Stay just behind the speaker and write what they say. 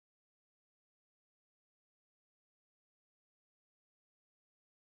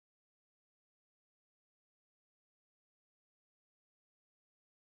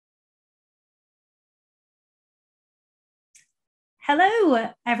Hello,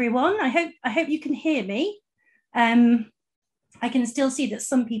 everyone. I hope you can hear me. I can still see that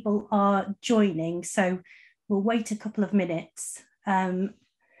some people are joining, so we'll wait a couple of minutes.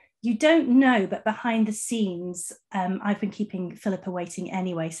 You don't know, but behind the scenes, I've been keeping Phillipa waiting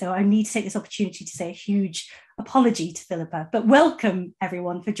anyway, so I need to take this opportunity to say a huge apology to Phillipa, but welcome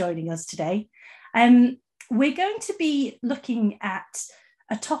everyone for joining us today. We're going to be looking at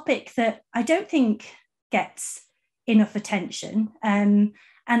a topic that I don't think gets enough attention, and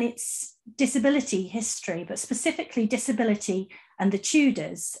it's disability history, but specifically disability and the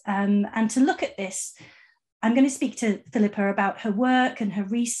Tudors. And to look at this, I'm going to speak to Phillipa about her work and her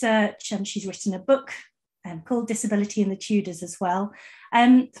research, and she's written a book called Disability and the Tudors as well.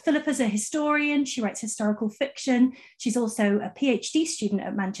 Phillipa's a historian, she writes historical fiction. She's also a PhD student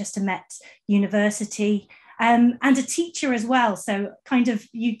at Manchester Met University, and a teacher as well. So kind of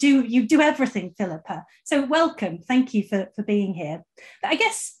you do everything, Phillipa. So welcome, thank you for being here. But I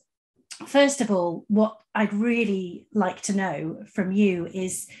guess, first of all, what I'd really like to know from you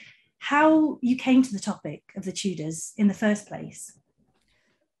is how you came to the topic of the Tudors in the first place.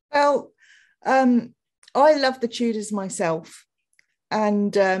 Well, I love the Tudors myself,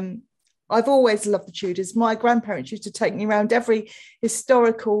 and I've always loved the Tudors. My grandparents used to take me around every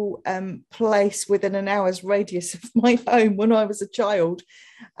historical place within an hour's radius of my home when I was a child,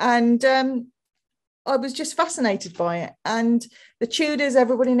 and I was just fascinated by it. And the Tudors,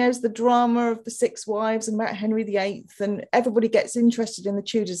 everybody knows the drama of the Six Wives and about Henry VIII, and everybody gets interested in the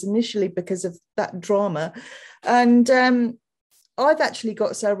Tudors initially because of that drama. And I've actually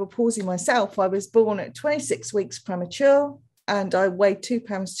got cerebral palsy myself. I was born at 26 weeks premature, and I weighed 2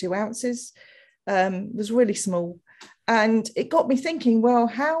 pounds 2 ounces, was really small. And it got me thinking, well,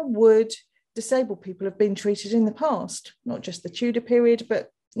 how would disabled people have been treated in the past? Not just the Tudor period,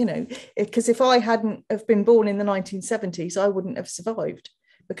 but you know, because if I hadn't have been born in the 1970s, I wouldn't have survived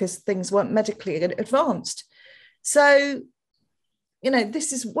because things weren't medically advanced. So, you know,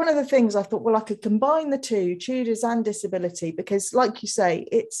 this is one of the things I thought, well, I could combine the two, Tudors and disability, because like you say,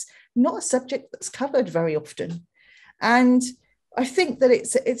 it's not a subject that's covered very often. And I think that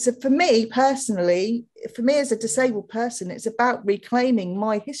it's for me personally, for me as a disabled person, it's about reclaiming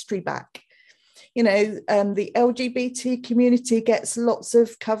my history back. You know, the LGBT community gets lots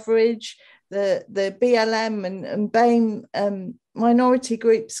of coverage. The BLM and BAME minority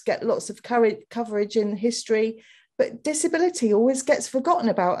groups get lots of coverage in history, but disability always gets forgotten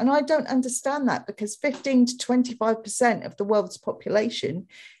about. And I don't understand that, because 15 to 25% of the world's population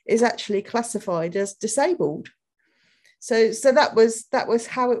is actually classified as disabled. So that was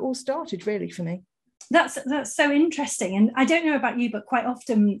how it all started, really, for me. That's so interesting. And I don't know about you, but quite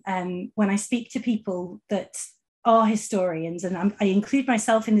often when I speak to people that are historians, and I include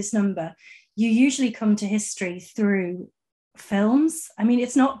myself in this number, you usually come to history through films. I mean,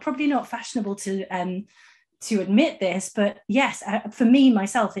 it's probably not fashionable to admit this, but yes, for me,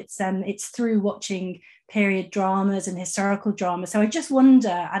 myself, it's through watching period dramas and historical drama. So I just wonder,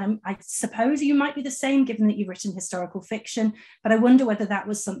 and I suppose you might be the same given that you've written historical fiction, but I wonder whether that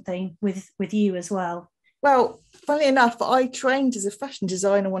was something with you as well. Well, funnily enough, I trained as a fashion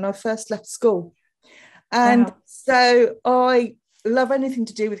designer when I first left school. And wow. So I love anything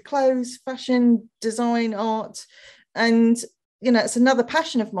to do with clothes, fashion, design, art. And, you know, it's another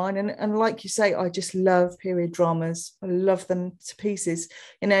passion of mine. And like you say, I just love period dramas. I love them to pieces,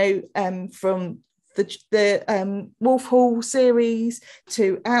 you know, from the Wolf Hall series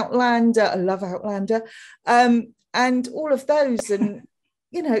to Outlander. I love Outlander, and all of those. And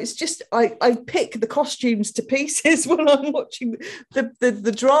you know, it's just I pick the costumes to pieces when I'm watching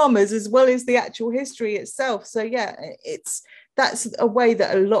the dramas as well as the actual history itself. So yeah, that's a way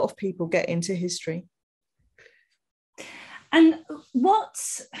that a lot of people get into history. And we've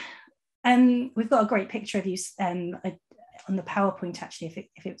got a great picture of you on the PowerPoint, actually,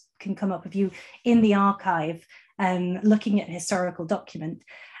 if it can come up, of you in the archive looking at a historical document.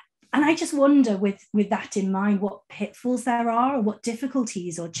 And I just wonder, with that in mind, what pitfalls there are, or what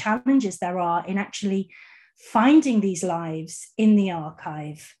difficulties or challenges there are in actually finding these lives in the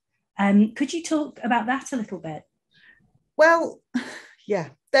archive. Could you talk about that a little bit? Well, yeah,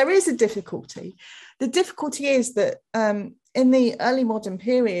 there is a difficulty. The difficulty is that in the early modern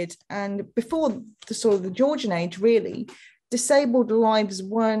period and before the sort of the Georgian age, really, disabled lives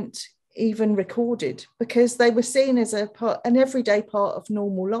weren't even recorded because they were seen as an everyday part of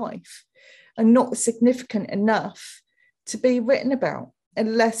normal life and not significant enough to be written about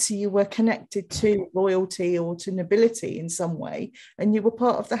unless you were connected to royalty or to nobility in some way and you were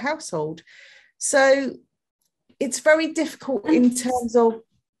part of the household. So it's very difficult in terms of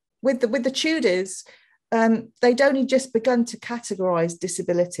with the Tudors. they'd only just begun to categorise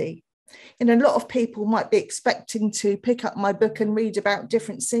disability. A lot of people might be expecting to pick up my book and read about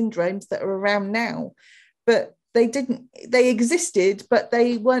different syndromes that are around now, but they didn't. They existed, but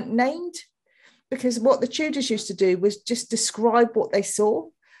they weren't named, because what the Tudors used to do was just describe what they saw.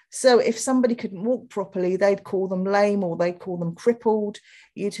 So if somebody couldn't walk properly, they'd call them lame, or they'd call them crippled.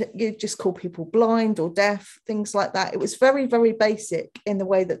 You'd just call people blind or deaf, things like that. It was very, very basic in the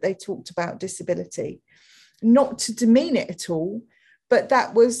way that they talked about disability. Not to demean it at all, but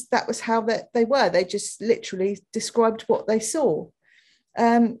that was how they were. They just literally described what they saw.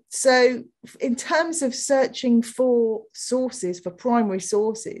 So in terms of searching for sources, for primary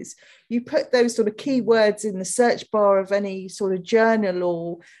sources, you put those sort of keywords in the search bar of any sort of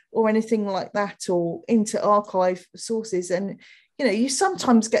journal or anything like that, or into archive sources, and you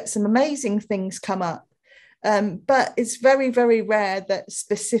sometimes get some amazing things come up. But it's very, very rare that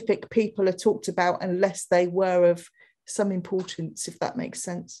specific people are talked about unless they were of some importance, if that makes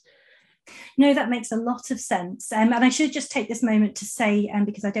sense. No, that makes a lot of sense. And I should just take this moment to say,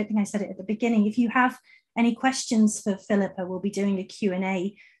 because I don't think I said it at the beginning, if you have any questions for Phillipa, we'll be doing a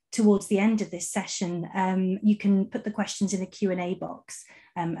Q&A towards the end of this session. You can put the questions in the Q&A box,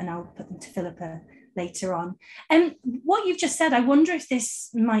 and I'll put them to Phillipa later on. And what you've just said, I wonder if this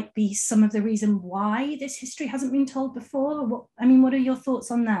might be some of the reason why this history hasn't been told before. What are your thoughts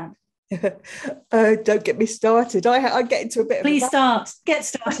on that? Don't get me started. I get into a bit Please get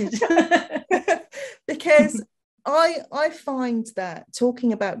started. Because I find that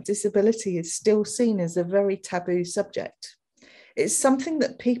talking about disability is still seen as a very taboo subject. It's something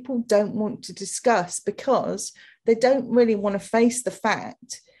that people don't want to discuss because they don't really want to face the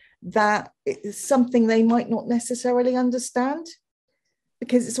fact that it's something they might not necessarily understand,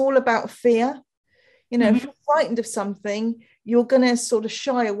 because it's all about fear. If you're frightened of something, you're going to sort of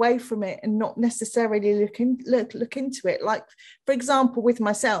shy away from it and not necessarily look into it. Like, for example, with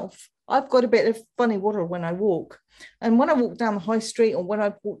myself, I've got a bit of funny water when I walk. And when I walk down the high street, or when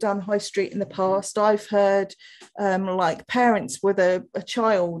I've walked down the high street in the past, I've heard like parents with a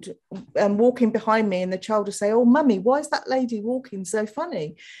child walking behind me, and the child will say, "Oh, mummy, why is that lady walking so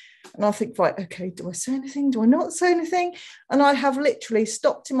funny?" And I think, right, okay, do I say anything? Do I not say anything? And I have literally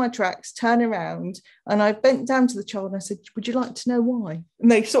stopped in my tracks, turned around, and I bent down to the child and I said, "Would you like to know why?"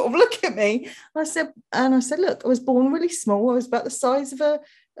 And they sort of look at me. I said, "Look, I was born really small. I was about the size of a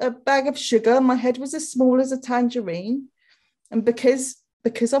bag of sugar. My head was as small as a tangerine. And because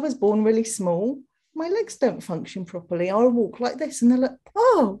I was born really small, my legs don't function properly. I walk like this." And they're like,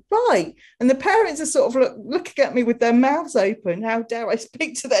 "Oh, right." And the parents are sort of looking at me with their mouths open. How dare I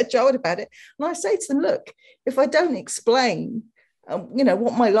speak to their child about it? And I say to them, "Look, if I don't explain,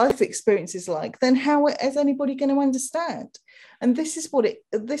 what my life experience is like, then how is anybody going to understand?" And this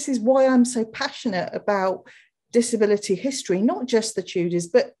is why I'm so passionate about disability history, not just the Tudors,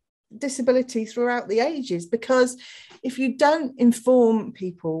 but disability throughout the ages, because if you don't inform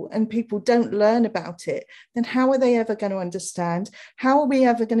people and people don't learn about it, then how are they ever going to understand? How are we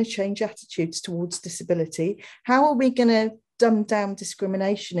ever going to change attitudes towards disability? How are we going to dumb down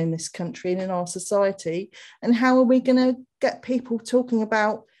discrimination in this country and in our society? And how are we going to get people talking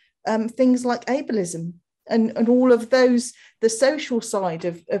about things like ableism and all of those, the social side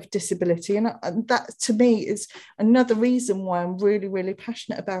of disability? And that, to me, is another reason why I'm really, really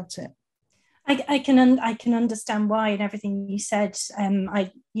passionate about it. I can understand why, and everything you said.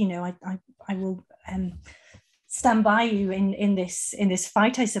 I will stand by you in this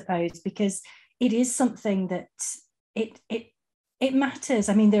fight, I suppose, because it is something that it matters.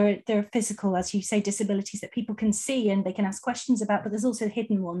 I mean, there are physical, as you say, disabilities that people can see and they can ask questions about, but there's also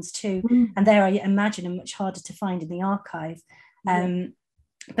hidden ones too. And there, I imagine, are much harder to find in the archive.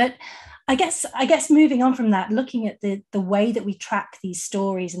 But I guess moving on from that, looking at the way that we track these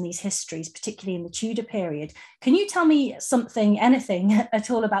stories and these histories, particularly in the Tudor period, can you tell me anything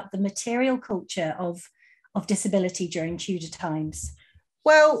at all about the material culture of disability during Tudor times?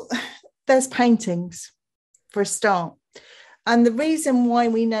 Well, there's paintings for a start. And the reason why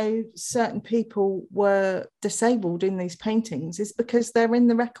we know certain people were disabled in these paintings is because they're in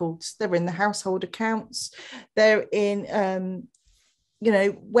the records, they're in the household accounts, they're in,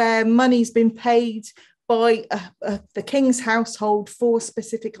 where money's been paid by the king's household for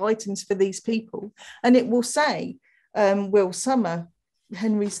specific items for these people. And it will say, Will Summer,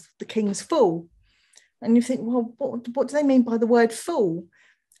 the king's fool. And you think, well, what do they mean by the word fool?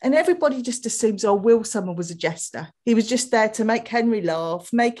 And everybody just assumes, oh, Will Summer was a jester. He was just there to make Henry laugh,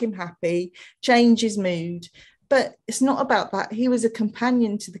 make him happy, change his mood. But it's not about that. He was a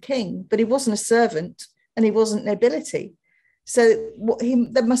companion to the king, but he wasn't a servant and he wasn't nobility. So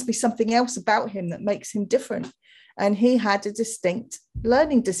there must be something else about him that makes him different. And he had a distinct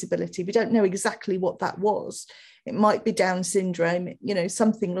learning disability. We don't know exactly what that was. It might be Down syndrome,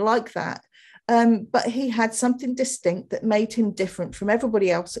 something like that. But he had something distinct that made him different from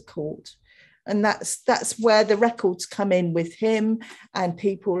everybody else at court. And that's where the records come in with him and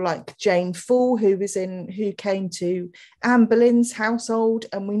people like Jane Full, who came to Anne Boleyn's household.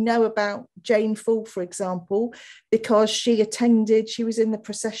 And we know about Jane Full, for example, because she was in the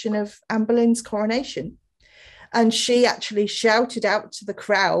procession of Anne Boleyn's coronation. And she actually shouted out to the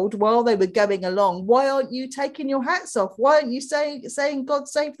crowd while they were going along, "Why aren't you taking your hats off? Why aren't you saying God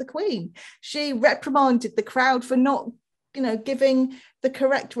save the Queen?" She reprimanded the crowd for not, giving the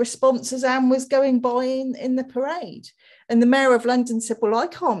correct response as Anne was going by in the parade. And the Mayor of London said, "Well, I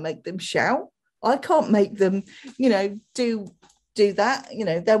can't make them shout. I can't make them, do that."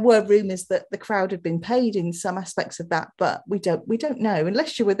 There were rumours that the crowd had been paid in some aspects of that, but we don't know.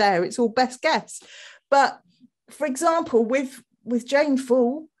 Unless you were there, it's all best guess. But for example, with Jane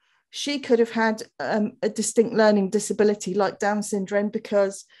Full, she could have had a distinct learning disability like Down syndrome,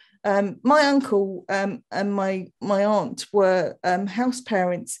 because my uncle and my aunt were house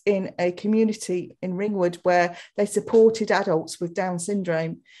parents in a community in Ringwood where they supported adults with Down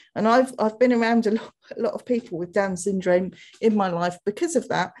syndrome. And I've been around a lot of people with Down syndrome in my life because of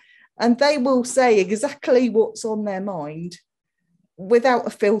that. And they will say exactly what's on their mind without a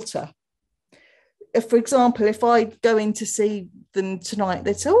filter. For example, if I go in to see them tonight,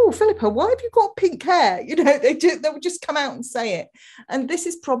 they'd say, "Oh, Philippa, why have you got pink hair?" They would just come out and say it. And this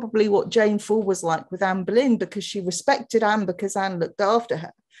is probably what Jane Full was like with Anne Boleyn, because she respected Anne because Anne looked after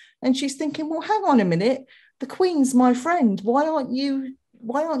her. And she's thinking, well, hang on a minute, the Queen's my friend. Why aren't you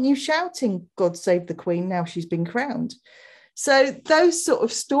shouting "God save the Queen" now she's been crowned? So those sort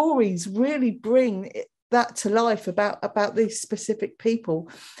of stories really bring that to life about these specific people.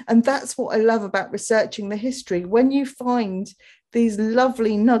 And that's what I love about researching the history. When you find these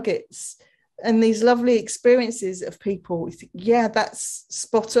lovely nuggets and these lovely experiences of people, you think, yeah, that's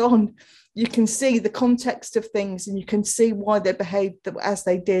spot on. You can see the context of things and you can see why they behaved as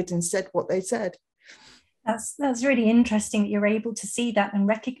they did and said what they said. That's really interesting that you're able to see that and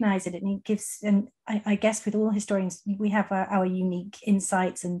recognize it. And it gives, and I guess with all historians, we have our unique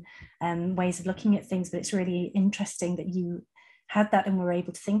insights and ways of looking at things, but it's really interesting that you had that and were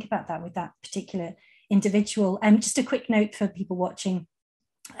able to think about that with that particular individual. Just a quick note for people watching,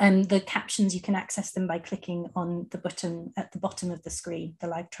 the captions, you can access them by clicking on the button at the bottom of the screen, the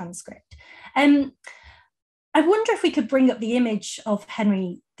live transcript. I wonder if we could bring up the image of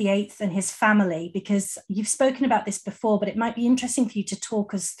Henry VIII and his family, because you've spoken about this before, but it might be interesting for you to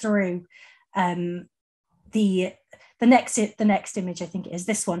talk us through the next image. I think it is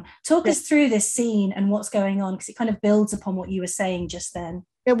this one. Talk us through this scene and what's going on, because it kind of builds upon what you were saying just then.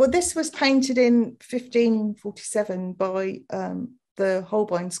 Yeah, well, this was painted in 1547 by the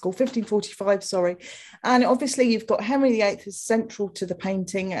Holbein School, 1545, sorry. And obviously you've got Henry VIII as central to the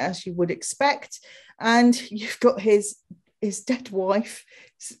painting, as you would expect. And you've got his dead wife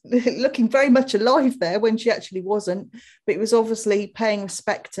looking very much alive there when she actually wasn't. But it was obviously paying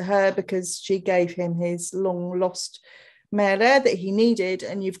respect to her because she gave him his long lost male heir that he needed.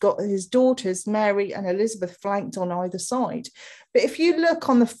 And you've got his daughters, Mary and Elizabeth, flanked on either side. But if you look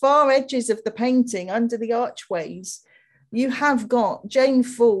on the far edges of the painting under the archways, you have got Jane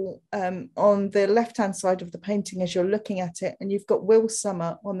Full on the left-hand side of the painting as you're looking at it, and you've got Will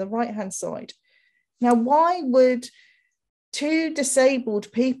Summer on the right-hand side. Now, why would two disabled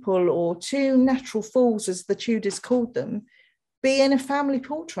people, or two natural fools, as the Tudors called them, be in a family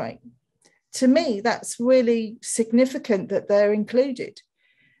portrait? To me, that's really significant that they're included.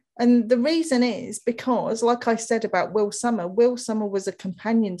 And the reason is because, like I said about Will Summer was a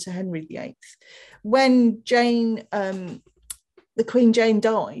companion to Henry VIII. When the Queen Jane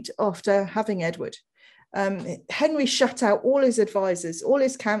died after having Edward, Henry shut out all his advisors, all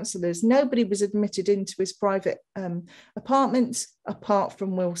his counsellors. Nobody was admitted into his private apartments apart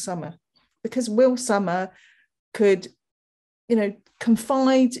from Will Summer, because Will Summer could,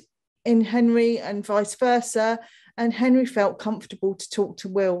 confide in Henry and vice versa. And Henry felt comfortable to talk to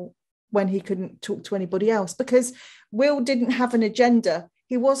Will when he couldn't talk to anybody else, because Will didn't have an agenda.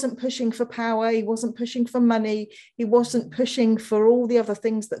 He wasn't pushing for power. He wasn't pushing for money. He wasn't pushing for all the other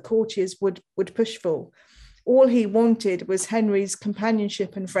things that courtiers would push for. All he wanted was Henry's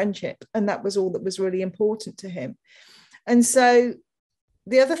companionship and friendship. And that was all that was really important to him. And so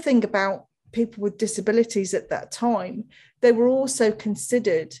the other thing about people with disabilities at that time, they were also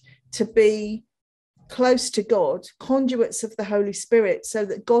considered to be close to God, conduits of the Holy Spirit, so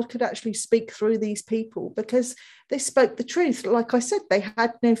that God could actually speak through these people, because they spoke the truth. Like I said, they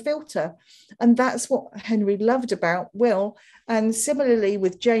had no filter. And that's what Henry loved about Will. And similarly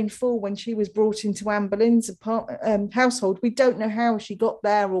with Jane Full, when she was brought into Anne Boleyn's household, we don't know how she got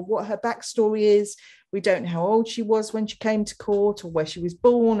there or what her backstory is. We don't know how old she was when she came to court, or where she was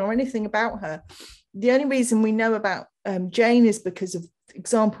born, or anything about her. The only reason we know about Jane is because of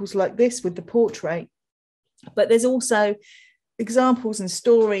examples like this with the portrait. But there's also examples and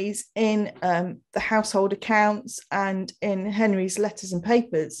stories in the household accounts and in Henry's letters and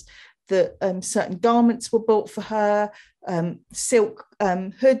papers that certain garments were bought for her, silk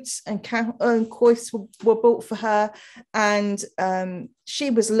hoods and coifs were bought for her, and she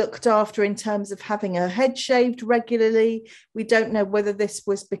was looked after in terms of having her head shaved regularly. We don't know whether this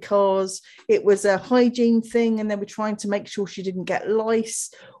was because it was a hygiene thing and they were trying to make sure she didn't get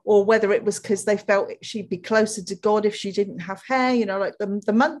lice, or whether it was because they felt she'd be closer to God if she didn't have hair, you know, like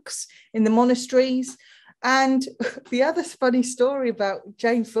the monks in the monasteries. And the other funny story about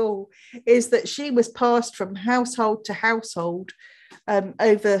Jane Full is that she was passed from household to household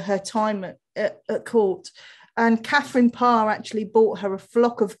over her time at court. And Catherine Parr actually bought her a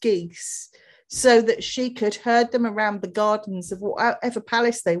flock of geese so that she could herd them around the gardens of whatever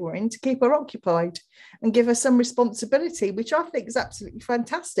palace they were in to keep her occupied and give her some responsibility, which I think is absolutely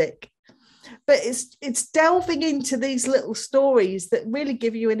fantastic. But it's delving into these little stories that really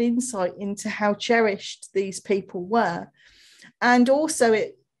give you an insight into how cherished these people were. And also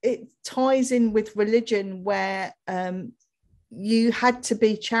it ties in with religion, where you had to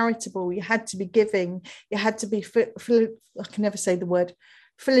be charitable, you had to be giving, you had to be, I can never say the word,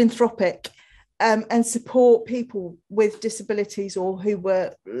 philanthropic, and support people with disabilities or who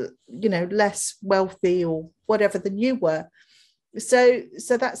were, you know, less wealthy or whatever than you were. So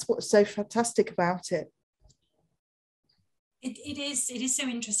that's what's so fantastic about it. It is so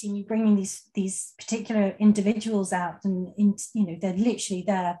interesting, you bringing these particular individuals out, and you know, they're literally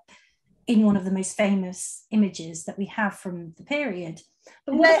there in one of the most famous images that we have from the period.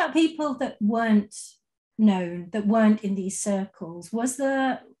 But what about people that weren't known, that weren't in these circles? Was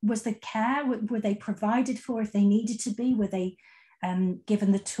the care, were they provided for if they needed to be? Were they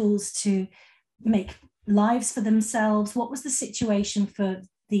given the tools to make lives for themselves? What was the situation for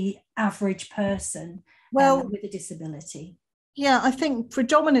the average person with a disability? Yeah, I think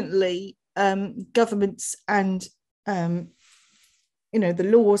predominantly governments and you know, the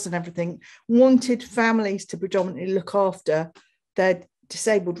laws and everything wanted families to predominantly look after their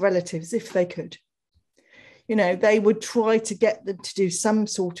disabled relatives if they could. You know, they would try to get them to do some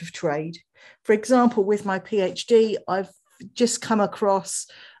sort of trade. For example, with my PhD, I've just come across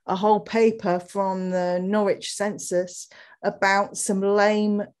a whole paper from the Norwich census about some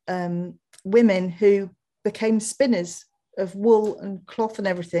lame women who became spinners of wool and cloth and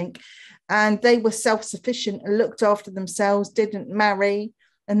everything, and they were self-sufficient and looked after themselves, didn't marry,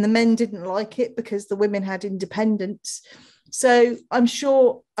 and the men didn't like it because the women had independence. So I'm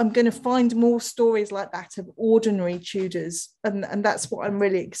sure I'm going to find more stories like that of ordinary Tudors, and that's what I'm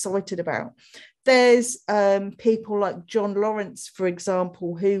really excited about. There's people like John Lawrence, for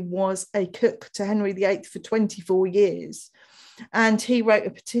example, who was a cook to Henry VIII for 24 years. And he wrote a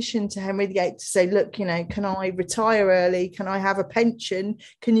petition to Henry VIII to say, look, you know, can I retire early? Can I have a pension?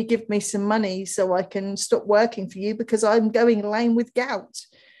 Can you give me some money so I can stop working for you because I'm going lame with gout?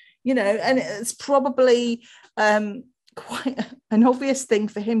 You know, and it's probably quite an obvious thing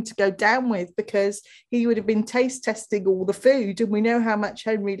for him to go down with, because he would have been taste testing all the food, and we know how much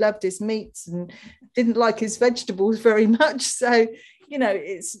Henry loved his meats and didn't like his vegetables very much. So, you know,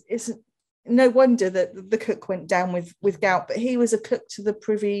 it's no wonder that the cook went down with gout. But he was a cook to the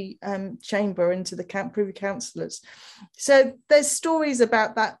Privy Chamber and to the Privy Councillors. So there's stories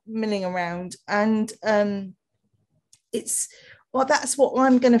about that milling around, and that's what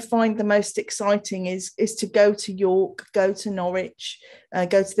I'm going to find the most exciting is to go to York, go to Norwich,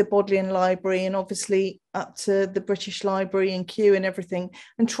 go to the Bodleian Library, and obviously up to the British Library and Kew and everything,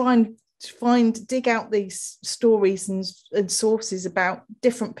 and try and dig out these stories and sources about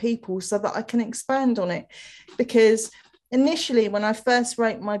different people so that I can expand on it. Because initially, when I first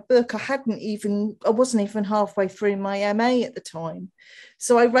wrote my book, I wasn't even halfway through my MA at the time.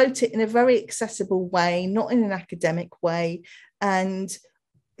 So I wrote it in a very accessible way, not in an academic way. And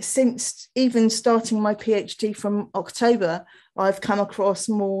since even starting my PhD from October, I've come across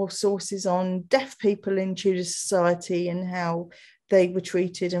more sources on deaf people in Tudor society and how they were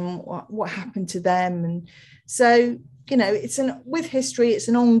treated and what happened to them. And so, you know, with history, it's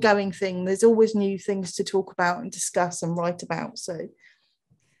an ongoing thing. There's always new things to talk about and discuss and write about. So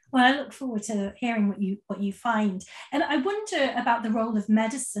Well, I look forward to hearing what you find. And I wonder about the role of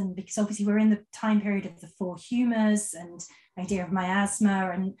medicine, because obviously we're in the time period of the four humours and idea of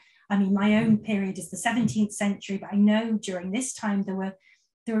miasma. And I mean, my own period is the 17th century, but I know during this time there were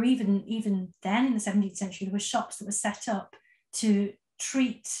even then in the 17th century, there were shops that were set up to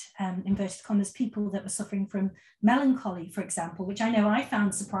treat, inverted commas, people that were suffering from melancholy, for example, which I know I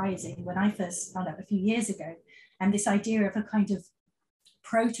found surprising when I first found out a few years ago. And this idea of a kind of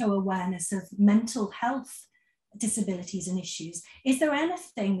proto-awareness of mental health disabilities and issues. Is there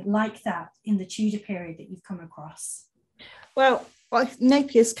anything like that in the Tudor period that you've come across? Well, like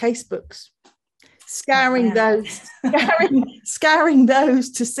Napier's casebooks, scouring those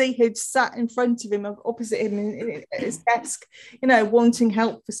to see who'd sat in front of him, opposite him at his desk, wanting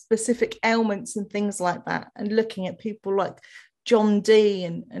help for specific ailments and things like that, and looking at people like John Dee,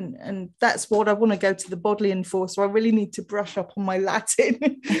 and that's what I want to go to the Bodleian for. So I really need to brush up on my Latin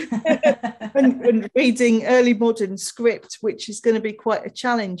and reading early modern script, which is going to be quite a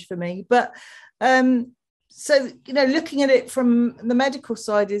challenge for me. But so looking at it from the medical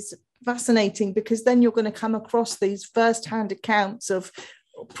side is fascinating, because then you're going to come across these first-hand accounts of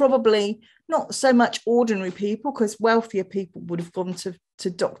probably not so much ordinary people, because wealthier people would have gone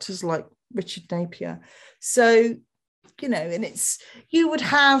to doctors like Richard Napier. So and you would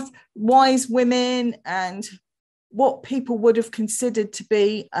have wise women and what people would have considered to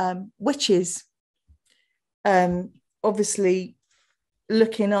be witches, obviously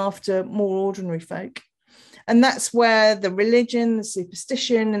looking after more ordinary folk. And that's where the religion, the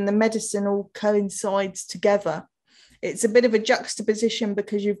superstition, and the medicine all coincides together. It's a bit of a juxtaposition,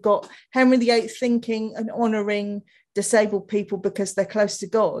 because you've got Henry VIII thinking and honouring disabled people because they're close to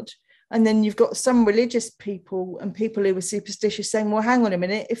God. And then you've got some religious people and people who were superstitious saying, well, hang on a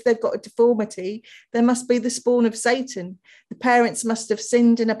minute, if they've got a deformity, they must be the spawn of Satan. The parents must have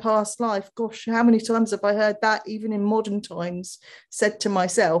sinned in a past life. Gosh, how many times have I heard that, even in modern times, said to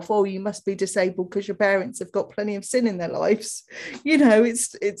myself, oh, you must be disabled because your parents have got plenty of sin in their lives.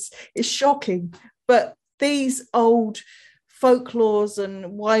 It's shocking. But these old folklores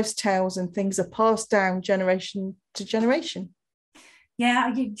and wives' tales and things are passed down generation to generation.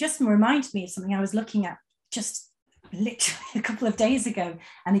 Yeah, you just reminded me of something I was looking at just literally a couple of days ago.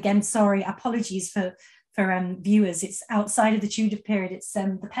 And again, sorry, apologies for viewers. It's outside of the Tudor period. It's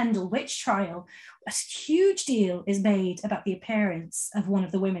the Pendle witch trial. A huge deal is made about the appearance of one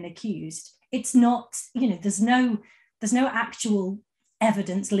of the women accused. It's not, there's no actual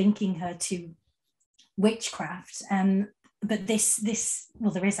evidence linking her to witchcraft. But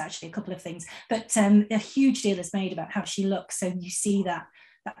well, there is actually a couple of things, but a huge deal is made about how she looks. So you see that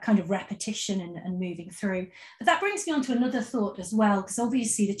kind of repetition and moving through. But that brings me on to another thought as well, because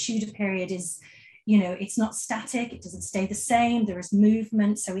obviously the Tudor period is, it's not static. It doesn't stay the same. There is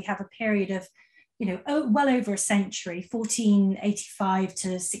movement. So we have a period of, well over a century, 1485 to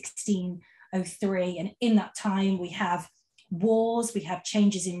 1603. And in that time, we have wars, we have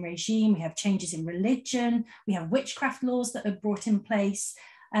changes in regime, we have changes in religion, we have witchcraft laws that are brought in place,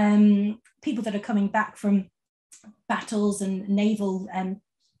 people that are coming back from battles and naval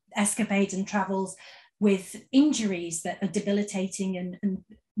escapades and travels with injuries that are debilitating and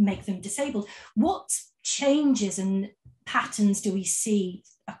make them disabled. What changes and patterns do we see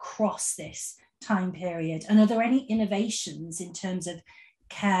across this time period? And are there any innovations in terms of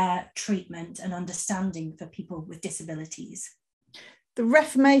care, treatment, and understanding for people with disabilities? The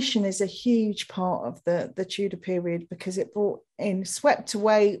Reformation is a huge part of the Tudor period, because it swept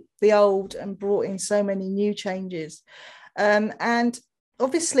away the old and brought in so many new changes. And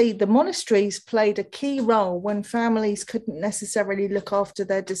obviously the monasteries played a key role when families couldn't necessarily look after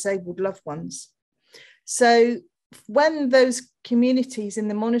their disabled loved ones. So when those communities in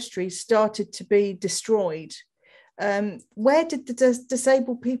the monasteries started to be destroyed, where did the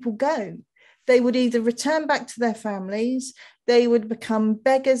disabled people go? They would either return back to their families, they would become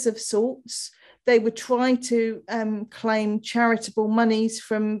beggars of sorts, they would try to claim charitable monies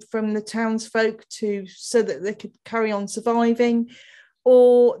from the townsfolk so that they could carry on surviving,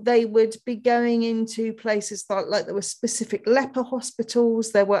 or they would be going into places like there were specific leper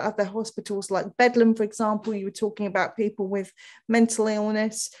hospitals. There were other hospitals like Bedlam, for example. You were talking about people with mental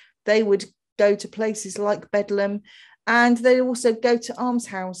illness. They would go to places like Bedlam, and they also go to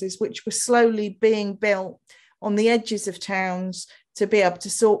almshouses, which were slowly being built on the edges of towns to be able to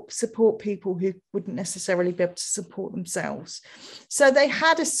support people who wouldn't necessarily be able to support themselves. So they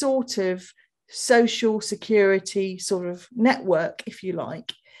had a sort of social security sort of network, if you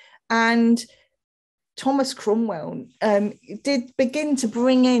like. And Thomas Cromwell did begin to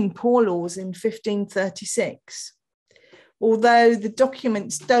bring in poor laws in 1536, although the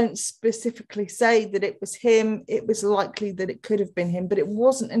documents don't specifically say that it was him, it was likely that it could have been him. But it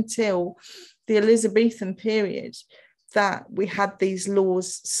wasn't until the Elizabethan period that we had these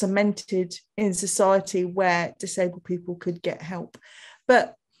laws cemented in society where disabled people could get help.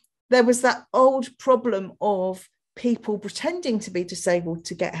 But there was that old problem of people pretending to be disabled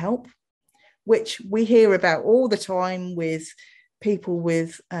to get help, which we hear about all the time with people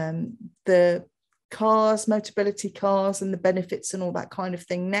with the cars, Motability cars, and the benefits and all that kind of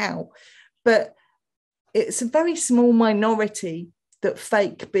thing now. But it's a very small minority that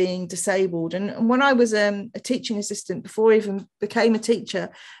fake being disabled. And when I was a teaching assistant, before I even became a teacher,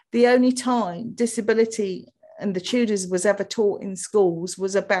 the only time disability and the Tudors was ever taught in schools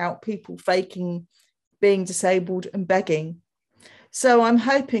was about people faking being disabled and begging. So I'm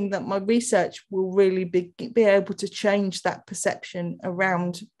hoping that my research will really be able to change that perception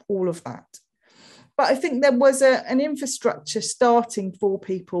around all of that. But I think there was an infrastructure starting for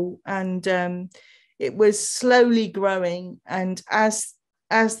people, and it was slowly growing. And as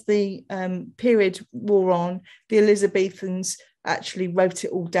the period wore on, the Elizabethans actually wrote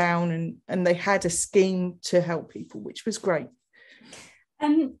it all down, and they had a scheme to help people, which was great.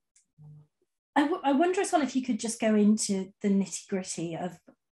 I wonder as well if you could just go into the nitty gritty of,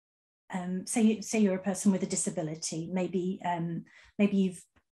 say you're a person with a disability, maybe you've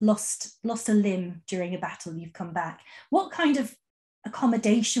lost a limb during a battle, you've come back. What kind of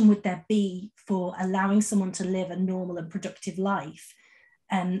accommodation would there be for allowing someone to live a normal and productive life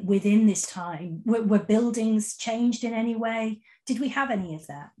within this time? Were buildings changed in any way? Did we have any of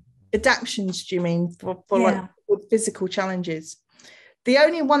that? Adaptions, do you mean, for yeah. like with physical challenges? The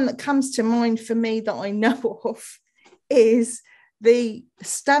only one that comes to mind for me that I know of is the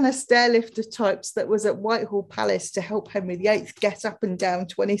Stanner stairlifter types that was at Whitehall Palace to help Henry VIII get up and down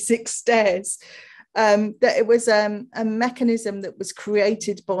 26 stairs. That it was a mechanism that was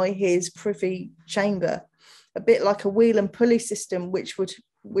created by his privy chamber, a bit like a wheel and pulley system, which would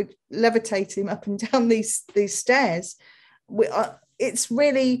levitate him up and down these stairs. It's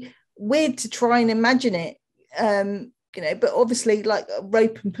really weird to try and imagine it. But obviously like a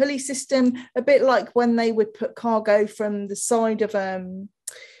rope and pulley system, a bit like when they would put cargo from the side of on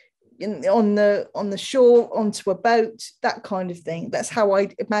the shore onto a boat, that kind of thing. That's how I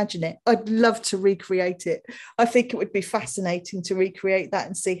imagine it. I'd love to recreate it. I think it would be fascinating to recreate that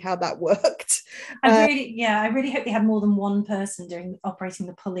and see how that worked. I really hope they had more than one person operating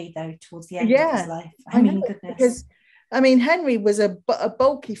the pulley though towards the end of his life. I mean, goodness. Because Henry was a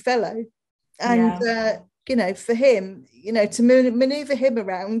bulky fellow, and for him, to maneuver him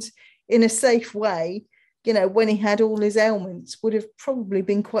around in a safe way, when he had all his ailments, would have probably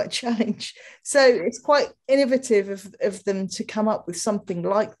been quite a challenge. So it's quite innovative of them to come up with something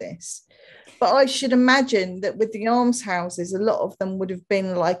like this. But I should imagine that with the almshouses, a lot of them would have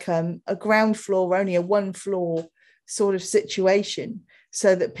been like a ground floor, only a one floor sort of situation,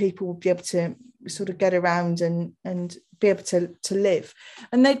 so that people would be able to sort of get around and be able to live.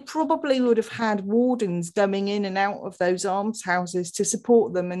 And they probably would have had wardens going in and out of those almshouses to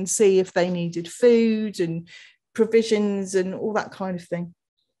support them and see if they needed food and provisions and all that kind of thing.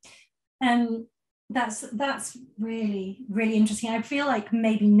 That's really, really interesting. I feel like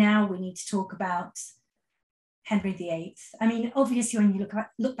maybe now we need to talk about Henry VIII. I mean, obviously, when you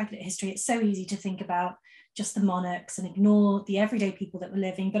look back at history, it's so easy to think about just the monarchs and ignore the everyday people that were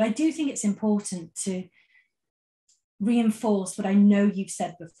living. But I do think it's important to reinforce what I know you've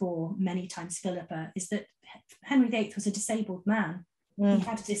said before many times, Phillipa, is that Henry VIII was a disabled man. He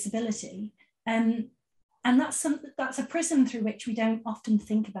had a disability. And that's a prism through which we don't often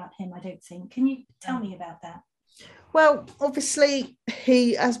think about him, I don't think. Can you tell me about that? Well, obviously,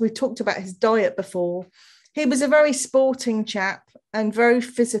 as we talked about his diet before, he was a very sporting chap and very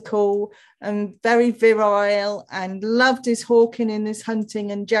physical and very virile and loved his hawking and his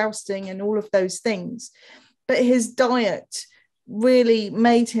hunting and jousting and all of those things. But his diet really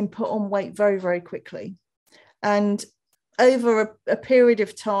made him put on weight very, very quickly. And over a period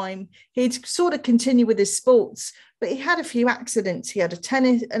of time, he'd sort of continue with his sports, but he had a few accidents. He had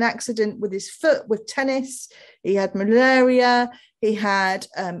an accident with his foot with tennis. He had malaria. He had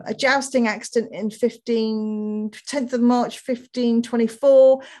a jousting accident in 10th of March,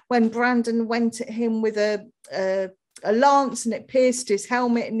 1524, when Brandon went at him with a lance and it pierced his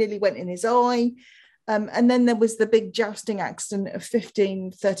helmet and nearly went in his eye. And then there was the big jousting accident of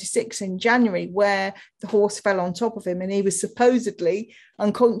 1536 in January, where the horse fell on top of him and he was supposedly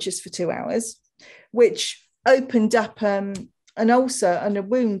unconscious for 2 hours, which opened up an ulcer and a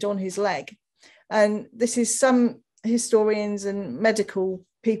wound on his leg. And this is some historians and medical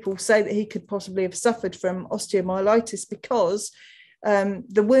people say that he could possibly have suffered from osteomyelitis because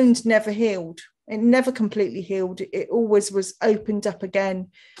the wound never healed. It never completely healed. It always was opened up again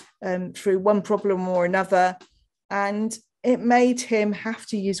through one problem or another. And it made him have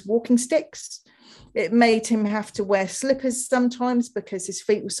to use walking sticks. It made him have to wear slippers sometimes because his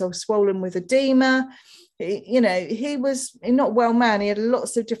feet were so swollen with edema. He was not well man. He had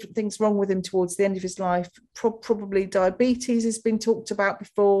lots of different things wrong with him towards the end of his life. Probably diabetes has been talked about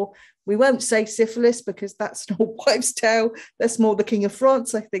before. We won't say syphilis because that's not wives' tale. That's more the King of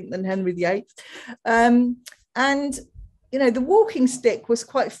France, I think, than Henry VIII. And, the walking stick was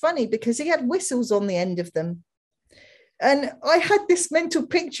quite funny because he had whistles on the end of them. And I had this mental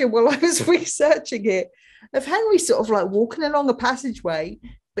picture while I was researching it of Henry sort of like walking along a passageway,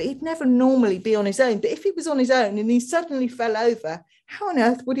 but he'd never normally be on his own. But if he was on his own and he suddenly fell over, how on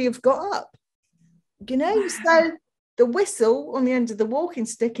earth would he have got up? So the whistle on the end of the walking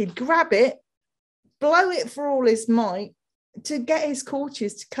stick, he'd grab it, blow it for all his might to get his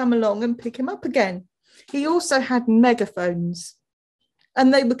courtiers to come along and pick him up again. He also had megaphones,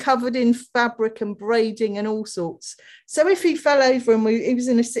 and they were covered in fabric and braiding and all sorts. So if he fell over and he was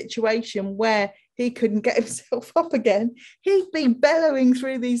in a situation where he couldn't get himself up again, he'd be bellowing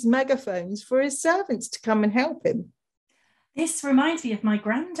through these megaphones for his servants to come and help him. This reminds me of my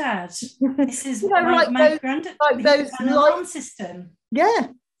granddad. This is my granddad, like those an alarm system. Yeah.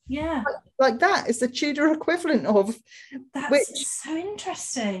 Yeah. Like that is the Tudor equivalent of. That's so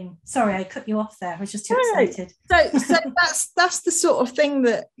interesting. Sorry, I cut you off there. I was just too excited. So that's the sort of thing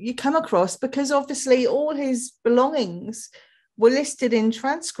that you come across, because obviously all his belongings were listed in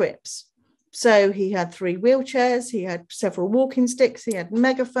transcripts. So he had 3 wheelchairs, he had several walking sticks, he had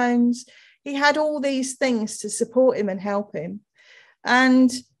megaphones, he had all these things to support him and help him.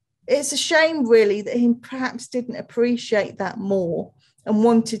 And it's a shame, really, that he perhaps didn't appreciate that more and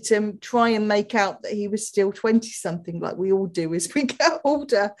wanted to try and make out that he was still 20-something, like we all do as we get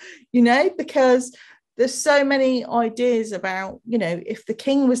older, because there's so many ideas about, if the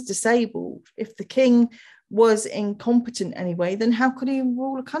king was disabled, if the king was incompetent anyway, then how could he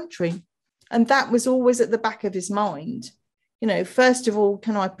rule a country? And that was always at the back of his mind. First of all,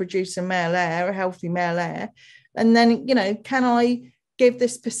 can I produce a male heir, a healthy male heir? And then, can I give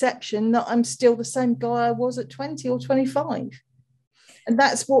this perception that I'm still the same guy I was at 20 or 25? And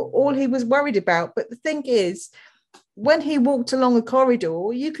that's what all he was worried about. But the thing is, when he walked along a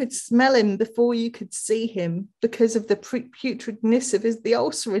corridor, you could smell him before you could see him because of the putridness of the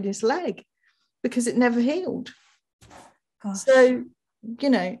ulcer in his leg, because it never healed. Gosh. So,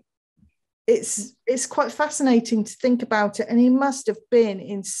 it's quite fascinating to think about it. And he must have been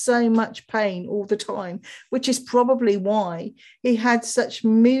in so much pain all the time, which is probably why he had such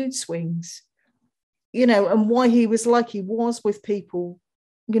mood swings, and why he was like he was with people,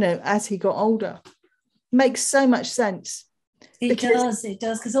 as he got older. Makes so much sense. It does,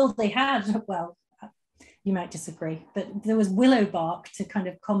 because all they had, well, you might disagree, but there was willow bark to kind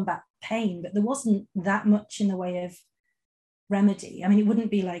of combat pain, but there wasn't that much in the way of remedy. I mean, it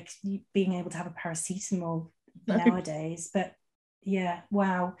wouldn't be like being able to have a paracetamol nowadays, but yeah,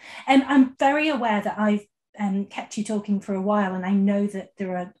 wow. And I'm very aware that I've kept you talking for a while, and I know that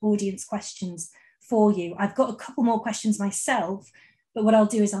there are audience questions for you. I've got a couple more questions myself, but what I'll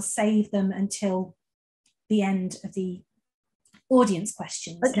do is I'll save them until the end of the audience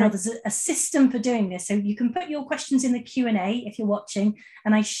questions. Okay. Now, there's a system for doing this, so you can put your questions in the Q&A if you're watching,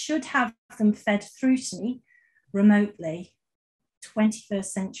 and I should have them fed through to me remotely. 21st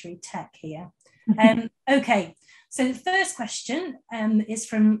century tech here. Okay, so the first question is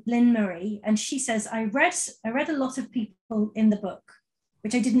from Lynn Marie, and she says, I read a lot of people in the book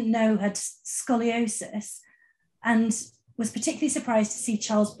which I didn't know had scoliosis, and was particularly surprised to see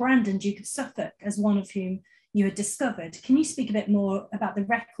Charles Brandon, Duke of Suffolk, as one of whom you had discovered. Can you speak a bit more about the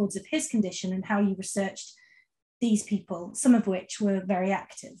records of his condition and how you researched these people, some of which were very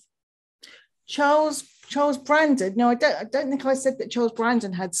active? Charles Brandon. No, I don't think I said that Charles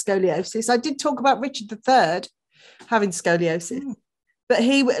Brandon had scoliosis. I did talk about Richard III having scoliosis, but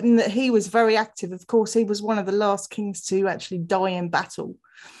he was very active. Of course, he was one of the last kings to actually die in battle.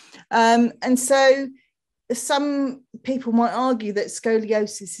 And so some people might argue that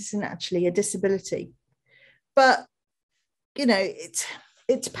scoliosis isn't actually a disability, but it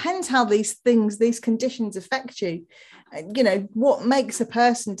depends how these conditions affect you. What makes a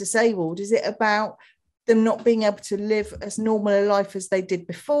person disabled? Is it about them not being able to live as normal a life as they did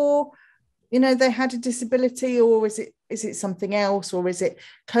before they had a disability, or is it something else, or is it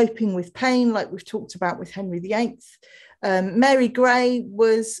coping with pain, like we've talked about with Henry VIII? Mary Grey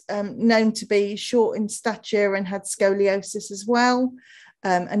was known to be short in stature and had scoliosis as well.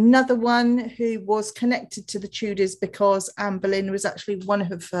 Another one who was connected to the Tudors because Anne Boleyn was actually one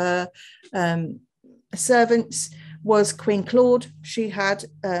of her servants was Queen Claude. She had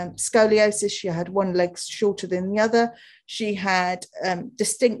scoliosis. She had one leg shorter than the other. She had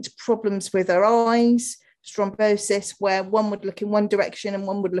distinct problems with her eyes, thrombosis, where one would look in one direction and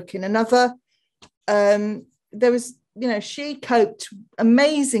one would look in another. There was, she coped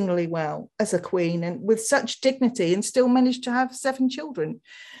amazingly well as a queen and with such dignity, and still managed to have 7 children.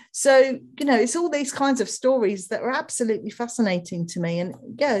 So, it's all these kinds of stories that are absolutely fascinating to me. And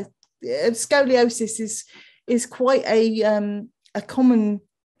yeah, scoliosis is quite a common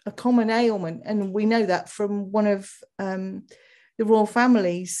ailment, and we know that from one of the royal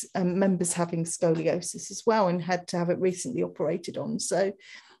family's members having scoliosis as well, and had to have it recently operated on. So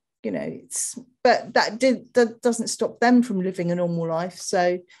but that doesn't stop them from living a normal life.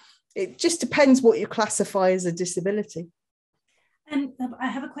 So it just depends what you classify as a disability. And I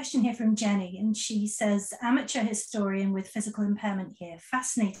have a question here from Jenny, and she says, amateur historian with physical impairment here,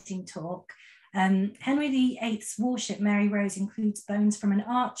 fascinating talk. Henry VIII's warship Mary Rose includes bones from an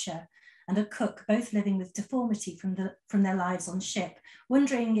archer and a cook, both living with deformity from their lives on ship.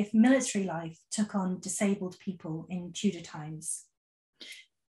 Wondering if military life took on disabled people in Tudor times.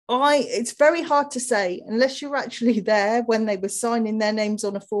 It's very hard to say unless you're actually there when they were signing their names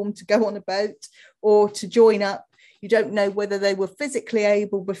on a form to go on a boat or to join up. You don't know whether they were physically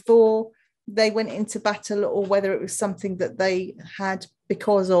able before they went into battle, or whether it was something that they had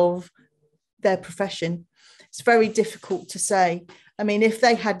because of their profession. It's very difficult to say. I mean, if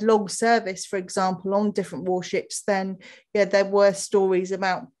they had long service, for example, on different warships, then yeah, there were stories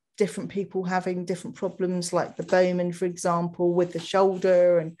about different people having different problems, like the bowman, for example, with the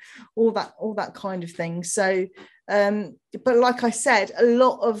shoulder and all that kind of thing. So but like I said, a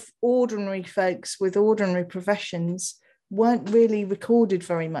lot of ordinary folks with ordinary professions weren't really recorded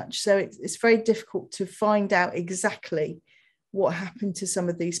very much. So it's very difficult to find out exactly what happened to some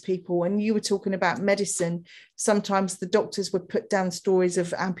of these people. And you were talking about medicine. Sometimes the doctors would put down stories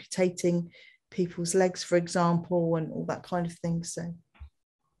of amputating people's legs, for example, and all that kind of thing. So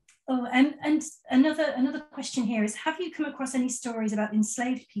oh, and another question here is, have you come across any stories about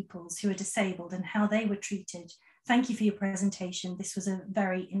enslaved peoples who are disabled and how they were treated? Thank you for your presentation. This was a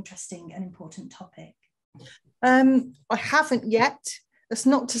very interesting and important topic. I haven't yet. That's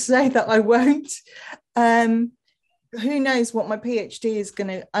not to say that I won't. Who knows what my PhD is going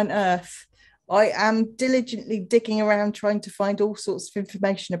to unearth. I am diligently digging around trying to find all sorts of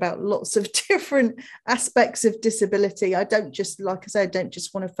information about lots of different aspects of disability. I don't just, like I said, I don't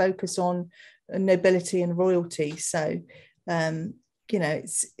just want to focus on nobility and royalty. So,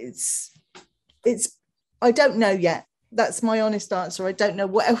 it's I don't know yet. That's my honest answer. I don't know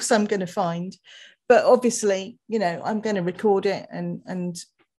what else I'm going to find. But obviously, I'm going to record it and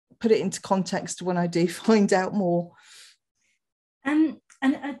put it into context when I do find out more. And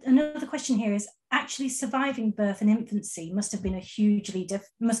another question here is, actually surviving birth and infancy must have been hugely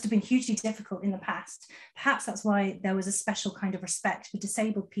difficult in the past. Perhaps that's why there was a special kind of respect for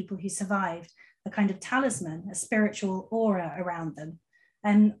disabled people who survived, a kind of talisman, a spiritual aura around them.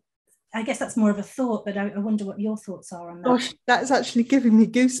 And I guess that's more of a thought, but I wonder what your thoughts are on that. Gosh, that's actually giving me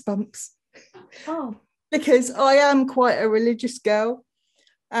goosebumps. Oh, because I am quite a religious girl,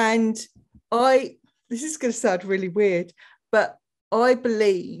 and this is going to sound really weird, but I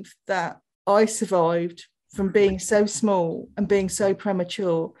believe that I survived from being so small and being so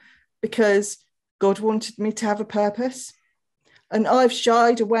premature because God wanted me to have a purpose. And I've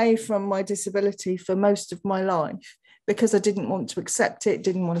shied away from my disability for most of my life because I didn't want to accept it,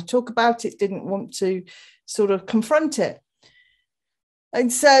 didn't want to talk about it, didn't want to sort of confront it.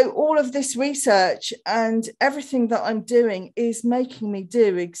 And so all of this research and everything that I'm doing is making me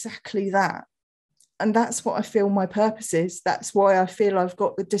do exactly that. And that's what I feel my purpose is. That's why I feel I've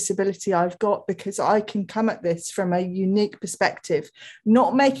got the disability I've got, because I can come at this from a unique perspective,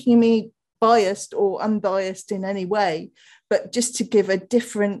 not making me biased or unbiased in any way, but just to give a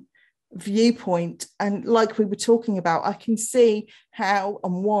different viewpoint. And like we were talking about, I can see how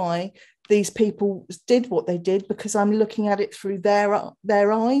and why these people did what they did because I'm looking at it through their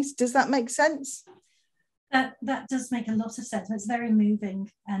eyes. Does that make sense? That does make a lot of sense. It's very moving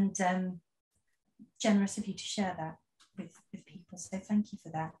and generous of you to share that with people. So thank you for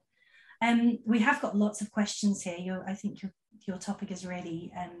that. We have got lots of questions here. I think your topic has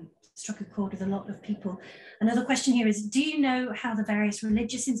really struck a chord with a lot of people. Another question here is, do you know how the various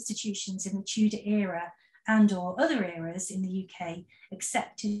religious institutions in the Tudor era and or other eras in the UK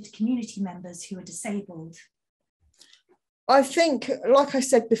accepted community members who are disabled? I think, like I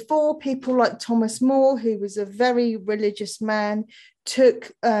said before, people like Thomas More, who was a very religious man,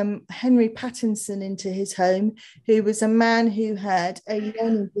 took Henry Pattinson into his home, who was a man who had a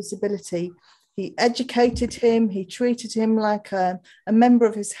learning disability. He educated him, he treated him like a member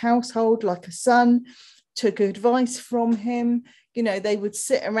of his household, like a son, took advice from him. You know, they would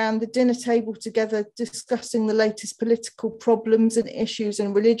sit around the dinner table together discussing the latest political problems and issues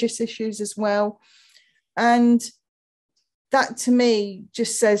and religious issues as well. And that to me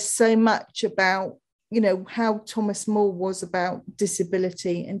just says so much about, you know, how Thomas More was about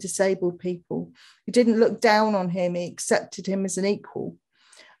disability and disabled people. He didn't look down on him, he accepted him as an equal.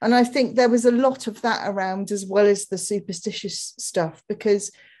 And I think there was a lot of that around, as well as the superstitious stuff, because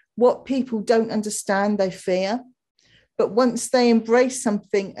what people don't understand, they fear. But once they embrace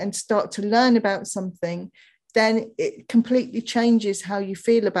something and start to learn about something, then it completely changes how you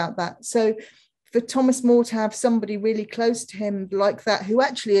feel about that. So for Thomas More to have somebody really close to him like that, who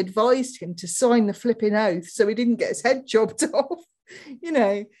actually advised him to sign the flipping oath so he didn't get his head chopped off, you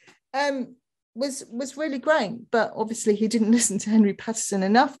know, was really great. But obviously he didn't listen to Henry Patterson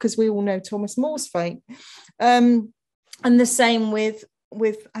enough, because we all know Thomas More's fate. And the same with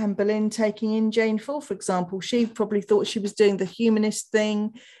Anne Boleyn taking in Jane Full, for example. She probably thought she was doing the humanist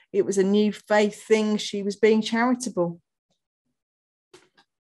thing. It was a new faith thing. She was being charitable.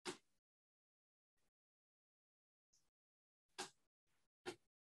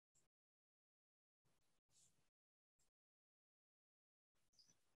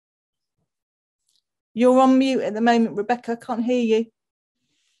 You're on mute at the moment, Rebecca. Can't hear you.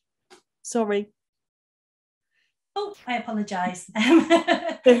 Sorry. Oh, I apologise.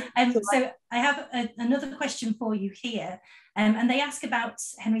 So I have another question for you here. And they ask about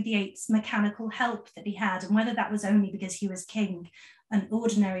Henry VIII's mechanical help that he had, and whether that was only because he was king and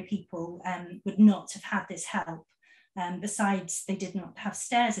ordinary people would not have had this help. Besides, they did not have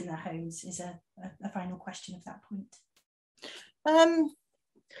stairs in their homes, is a final question of that point.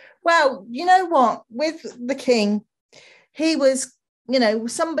 Well, you know what? With the king, he was, you know,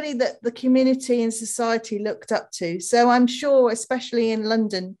 somebody that the community and society looked up to. So I'm sure, especially in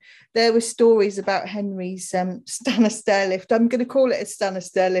London, there were stories about Henry's Stanner stair lift. I'm going to call it a Stanner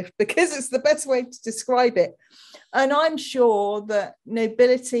stair lift because it's the best way to describe it. And I'm sure that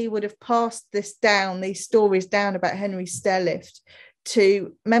nobility would have passed this down, these stories down about Henry's stair lift,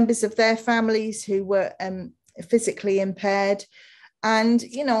 to members of their families who were physically impaired. And,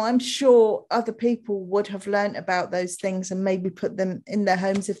 you know, I'm sure other people would have learnt about those things and maybe put them in their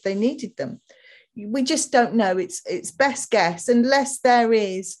homes if they needed them. We just don't know. It's best guess, unless there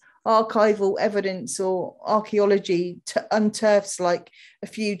is archival evidence or archaeology to unearths like a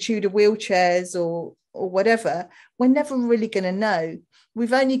few Tudor wheelchairs or whatever. We're never really going to know.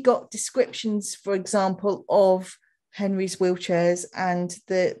 We've only got descriptions, for example, of Henry's wheelchairs and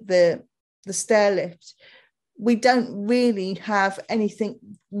the stair lift. We don't really have anything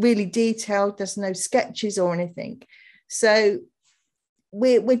really detailed. There's no sketches or anything. So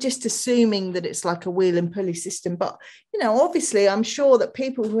we're just assuming that it's like a wheel and pulley system. But, you know, obviously, I'm sure that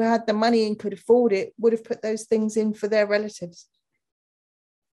people who had the money and could afford it would have put those things in for their relatives.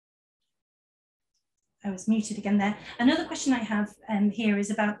 I was muted again there. Another question I have here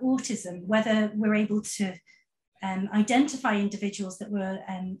is about autism, whether we're able to identify individuals that were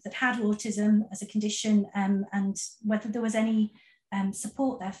that had autism as a condition, and whether there was any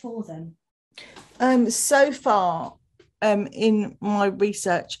support there for them. So far in my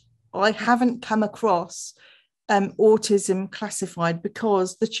research, I haven't come across autism classified,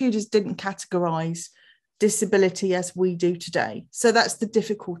 because the Tudors didn't categorise disability as we do today. So that's the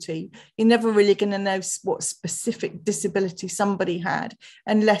difficulty. You're never really going to know what specific disability somebody had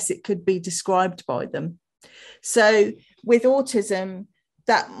unless it could be described by them. So with autism,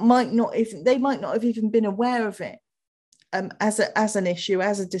 they might not have even been aware of it as an issue,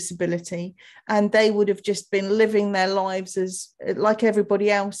 as a disability, and they would have just been living their lives as like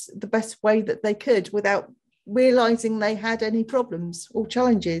everybody else, the best way that they could, without realizing they had any problems or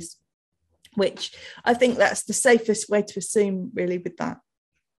challenges, which I think that's the safest way to assume, really, with that.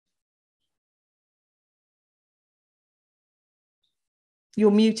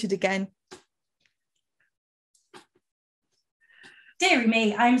 You're muted again. Deary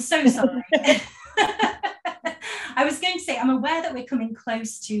me, I'm so sorry. I was going to say, I'm aware that we're coming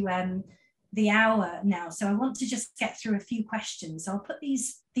close to the hour now, so I want to just get through a few questions. So I'll put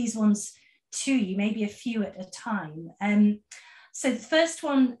these ones to you, maybe a few at a time. So the first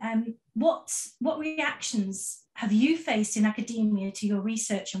one, what reactions have you faced in academia to your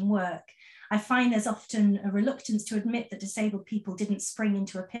research and work? I find there's often a reluctance to admit that disabled people didn't spring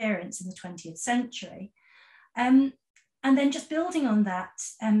into appearance in the 20th century. And then just building on that,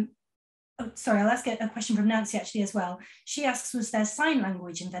 oh, sorry, I'll ask a question from Nancy actually as well. She asks, was there sign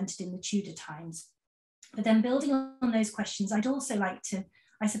language invented in the Tudor times? But then building on those questions, I'd also like to,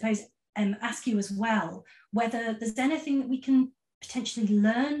 I suppose, ask you as well, whether there's anything that we can potentially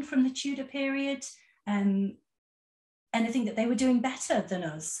learn from the Tudor period, anything that they were doing better than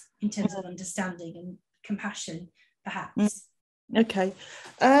us in terms of understanding and compassion, perhaps. Okay.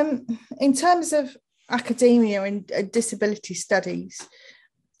 In terms of academia and disability studies,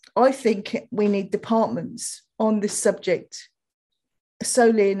 I think we need departments on this subject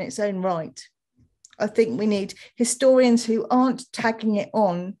solely in its own right. I think we need historians who aren't tagging it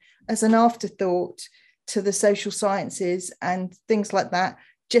on as an afterthought to the social sciences and things like that,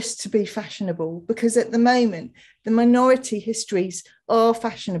 just to be fashionable, because at the moment, the minority histories are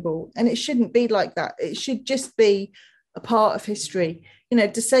fashionable and it shouldn't be like that. It should just be a part of history. You know,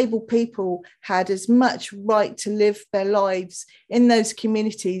 disabled people had as much right to live their lives in those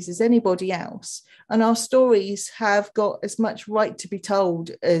communities as anybody else. And our stories have got as much right to be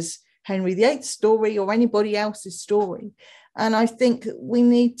told as Henry VIII's story or anybody else's story. And I think we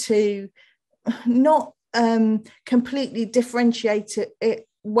need to not completely differentiate it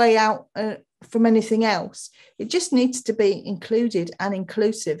way out from anything else. It just needs to be included and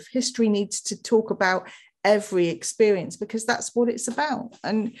inclusive. History needs to talk about every experience because that's what it's about.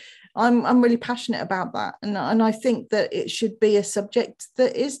 And I'm really passionate about that. And I think that it should be a subject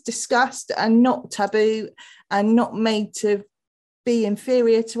that is discussed and not taboo and not made to be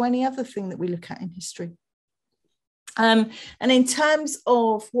inferior to any other thing that we look at in history. And in terms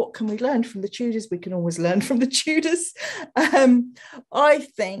of what can we learn from the Tudors, we can always learn from the Tudors. I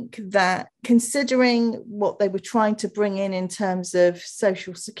think that considering what they were trying to bring in terms of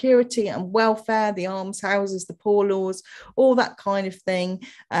social security and welfare, the almshouses, the poor laws, all that kind of thing,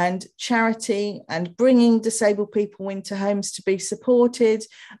 and charity and bringing disabled people into homes to be supported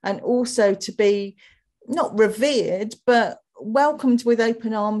and also to be not revered, but welcomed with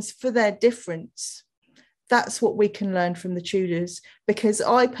open arms for their difference. That's what we can learn from the Tudors, because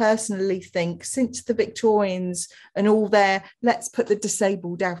I personally think since the Victorians and all their, let's put the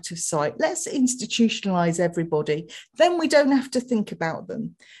disabled out of sight, let's institutionalise everybody, then we don't have to think about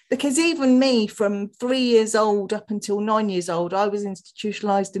them. Because even me, from 3 years old up until 9 years old, I was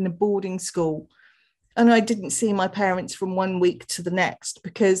institutionalised in a boarding school. And I didn't see my parents from 1 week to the next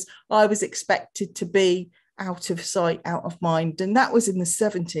because I was expected to be out of sight, out of mind. And that was in the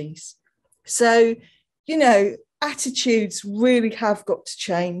 70s. So, you know, attitudes really have got to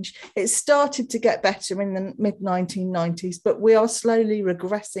change. It started to get better in the mid-1990s, but we are slowly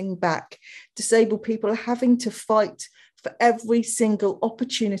regressing back. Disabled people are having to fight for every single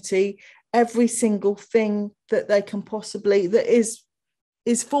opportunity, every single thing that they can possibly, that is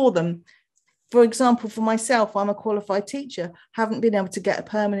for them. For example, for myself, I'm a qualified teacher, haven't been able to get a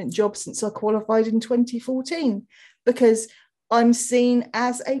permanent job since I qualified in 2014 because I'm seen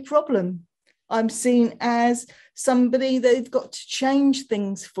as a problem. I'm seen as somebody they've got to change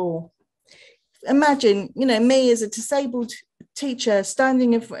things for. Imagine, you know, me as a disabled teacher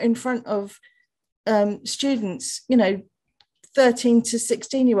standing in front of students, you know, 13 to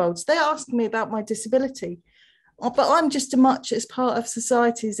 16-year-olds. They ask me about my disability, but I'm just as much as part of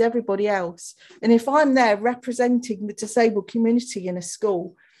society as everybody else. And if I'm there representing the disabled community in a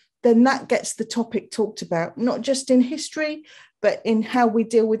school, then that gets the topic talked about, not just in history, but in how we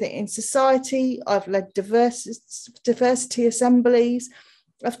deal with it in society. I've led diversity assemblies.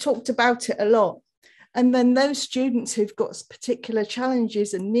 I've talked about it a lot. And then those students who've got particular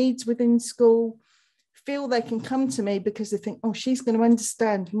challenges and needs within school feel they can come to me because they think, oh, she's going to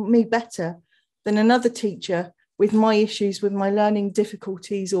understand me better than another teacher with my issues, with my learning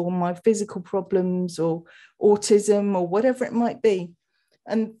difficulties or my physical problems or autism or whatever it might be.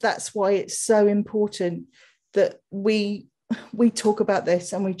 And that's why it's so important that we talk about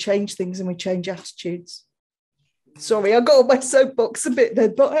this and we change things and we change attitudes. Sorry, I got on my soapbox a bit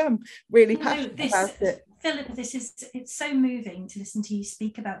then, but I am really passionate about it. Phillipa, it's so moving to listen to you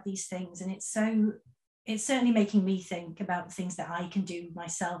speak about these things, and it's certainly making me think about the things that I can do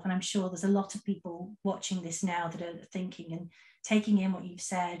myself. And I'm sure there's a lot of people watching this now that are thinking and taking in what you've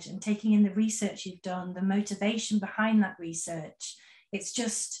said and taking in the research you've done, the motivation behind that research. It's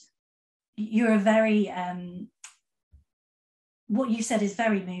just, you're a very, what you said is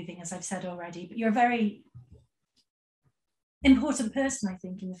very moving, as I've said already, but you're a very important person, I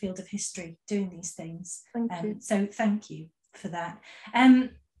think, in the field of history, doing these things. Thank you. So thank you for that.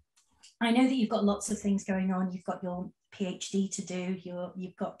 I know that you've got lots of things going on. You've got your PhD to do,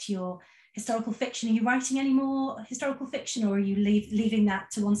 you've got your historical fiction. Are you writing any more historical fiction, or are you leaving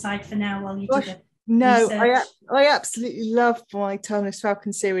that to one side for now while you do the No, research? I absolutely love my Timeless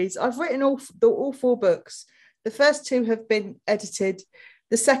Falcon series. I've written all 4 books. The first 2 have been edited.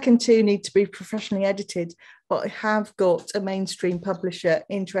 The second 2 need to be professionally edited, but I have got a mainstream publisher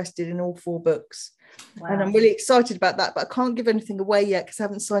interested in all 4 books. Wow. And I'm really excited about that, but I can't give anything away yet because I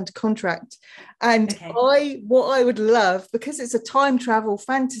haven't signed a contract. And what I would love, because it's a time travel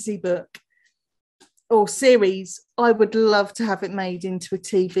fantasy book or series, I would love to have it made into a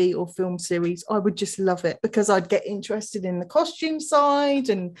TV or film series. I would just love it because I'd get interested in the costume side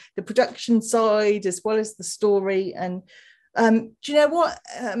and the production side as well as the story. And do you know what?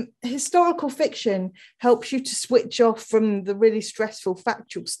 Historical fiction helps you to switch off from the really stressful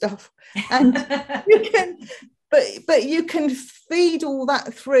factual stuff, and you can feed all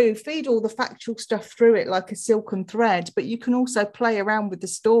the factual stuff through it like a silken thread. But you can also play around with the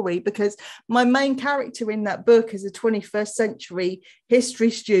story, because my main character in that book is a 21st century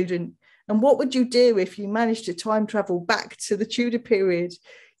history student. And what would you do if you managed to time travel back to the Tudor period?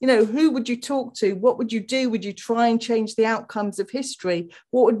 You know, who would you talk to? What would you do? Would you try and change the outcomes of history?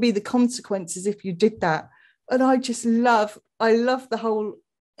 What would be the consequences if you did that? And I love the whole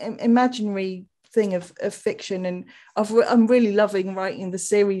imaginary thing of fiction. And I'm really loving writing the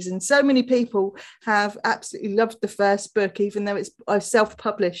series. And so many people have absolutely loved the first book, even though I've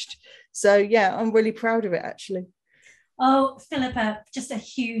self-published. So yeah, I'm really proud of it, actually. Oh, Phillipa, just a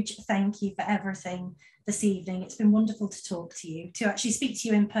huge thank you for everything this evening. It's been wonderful to talk to you, to actually speak to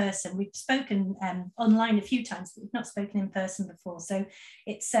you in person. We've spoken online a few times, but we've not spoken in person before. So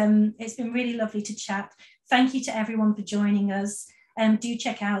it's been really lovely to chat. Thank you to everyone for joining us. Do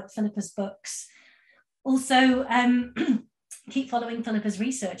check out Phillipa's books. Also, keep following Phillipa's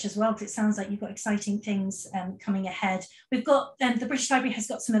research as well, because it sounds like you've got exciting things coming ahead. We've got, the British Library has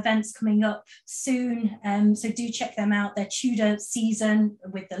got some events coming up soon, so do check them out. Their Tudor season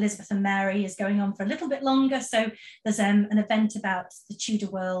with Elizabeth and Mary is going on for a little bit longer, so there's an event about the Tudor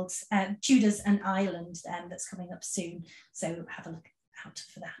world, Tudors and Ireland, that's coming up soon, so have a look out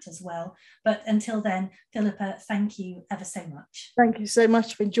for that as well. But until then, Phillipa, thank you ever so much. Thank you so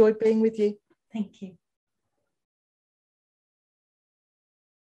much. I've enjoyed being with you. Thank you.